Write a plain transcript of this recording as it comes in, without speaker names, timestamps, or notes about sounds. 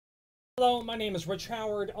Hello, my name is Rich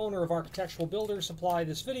Howard, owner of Architectural Builder Supply.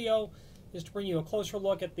 This video is to bring you a closer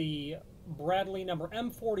look at the Bradley number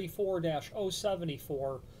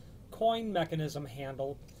M44-074 coin mechanism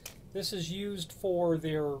handle. This is used for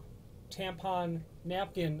their tampon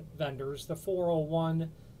napkin vendors, the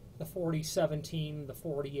 401, the 4017, the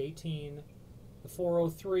 4018, the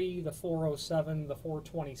 403, the 407, the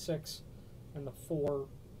 426, and the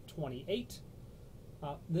 428.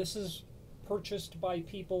 This is purchased by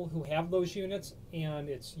people who have those units, and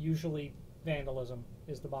it's usually vandalism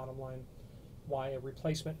is the bottom line why a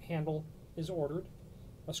replacement handle is ordered.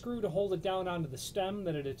 A screw to hold it down onto the stem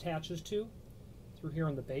that it attaches to through here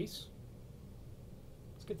on the base.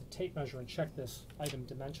 Let's get the tape measure and check this item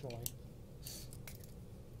dimensionally.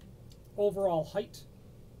 Overall height,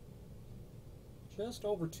 just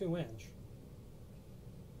over 2 inch,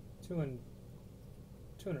 2 and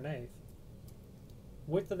 1/8.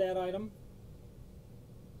 Width of that item,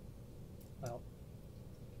 well,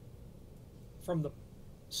 from the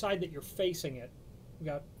side that you're facing it, we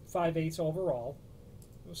got 5/8 overall.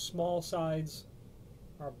 Those small sides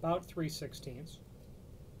are about 3/16.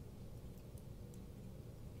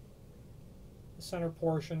 The center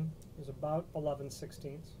portion is about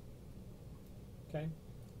 11/16. Okay.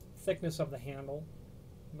 Thickness of the handle,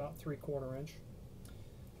 about 3/4 inch.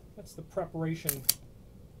 That's the preparation.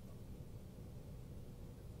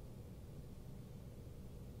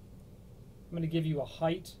 I'm going to give you a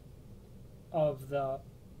height of the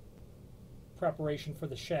preparation for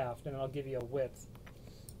the shaft, and I'll give you a width.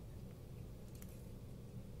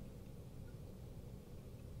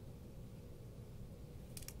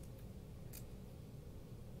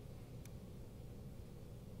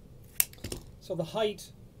 So the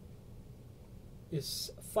height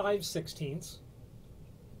is 5/16,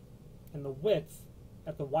 and the width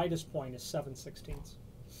at the widest point is 7/16.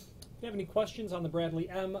 If you have any questions on the Bradley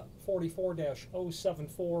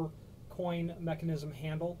M44-074 coin mechanism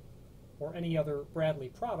handle or any other Bradley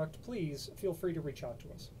product, please feel free to reach out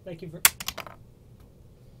to us. Thank you. At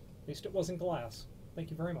least it wasn't glass. Thank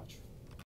you very much.